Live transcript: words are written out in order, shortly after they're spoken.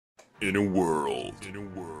In a world.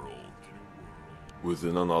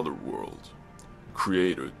 Within another world.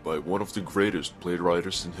 Created by one of the greatest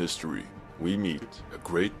playwrights in history, we meet a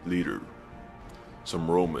great leader, some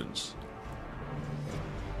Romans,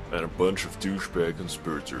 and a bunch of douchebag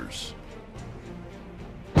conspirators.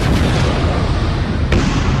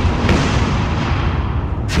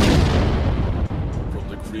 From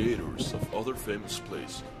the creators of other famous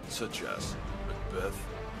plays such as Macbeth,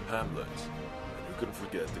 Hamlet, and who can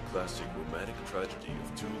forget the classic romantic tragedy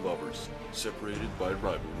of two lovers separated by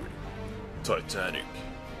rivalry, Titanic.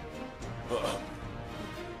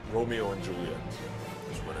 Romeo and Juliet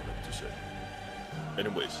is what I meant to say.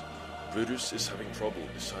 Anyways, Brutus is having trouble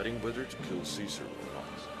deciding whether to kill Caesar or not,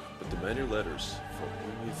 but the many letters from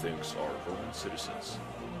whom he thinks are Roman citizens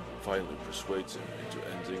finally persuades him into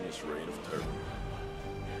ending his reign of terror.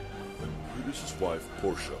 When Brutus's wife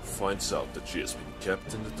Portia finds out that she has been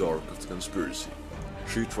kept in the dark of the conspiracy,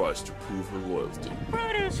 she tries to prove her loyalty.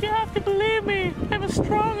 Brutus, you have to believe me! I'm a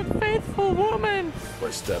strong and faithful woman! By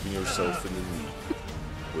stabbing herself in the knee,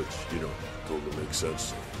 which, totally makes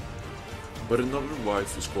sense. But another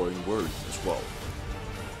wife is growing worried as well.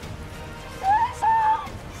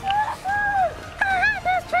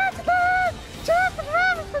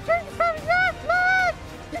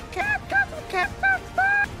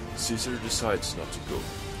 Caesar decides not to go,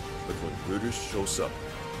 but when Brutus shows up,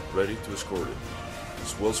 ready to escort him,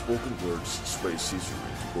 his well-spoken words sway Caesar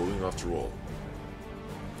into going after all.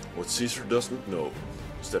 What Caesar doesn't know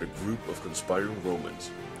is that a group of conspiring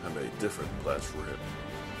Romans have made different plans for him.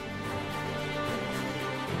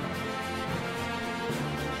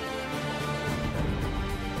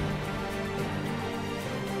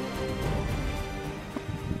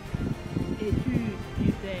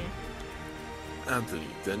 Antony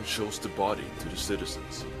then shows the body to the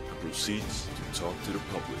citizens and proceeds to talk to the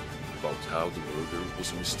public about how the murder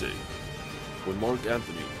was a mistake. When Mark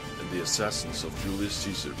Antony and the assassins of Julius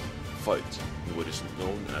Caesar fight in what is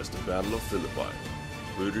known as the Battle of Philippi,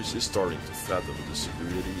 Brutus is starting to fathom the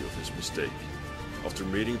severity of his mistake. After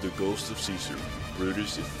meeting the ghost of Caesar,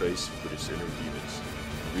 Brutus is faced with his inner demons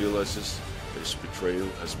and realizes that his betrayal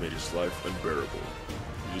has made his life unbearable.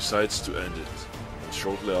 He decides to end it, and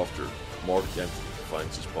shortly after, Mark Antony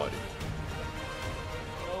finds his body.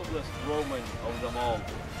 Noblest Roman of them all.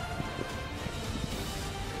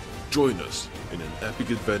 Join us in an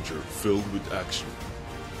epic adventure filled with action,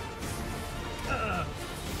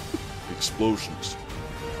 explosions,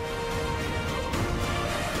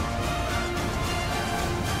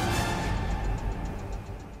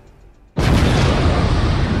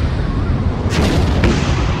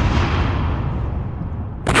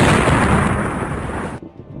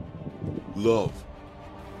 love,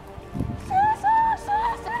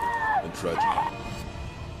 and tragedy.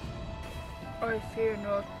 I fear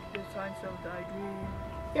not the signs of thy dream.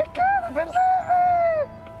 You can't believe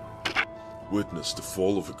it! Witness the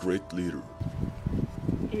fall of a great leader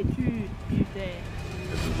Es-tu putain?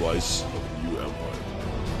 and the rise of a new empire.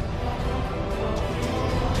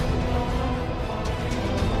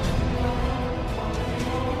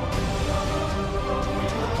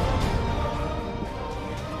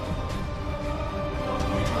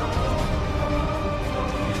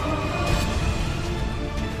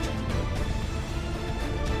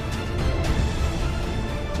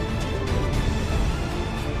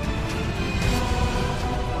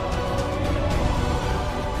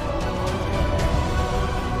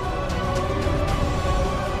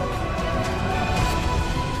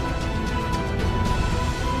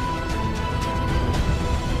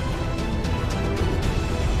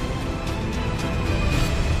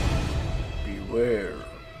 Beware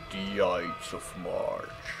the Ides of March.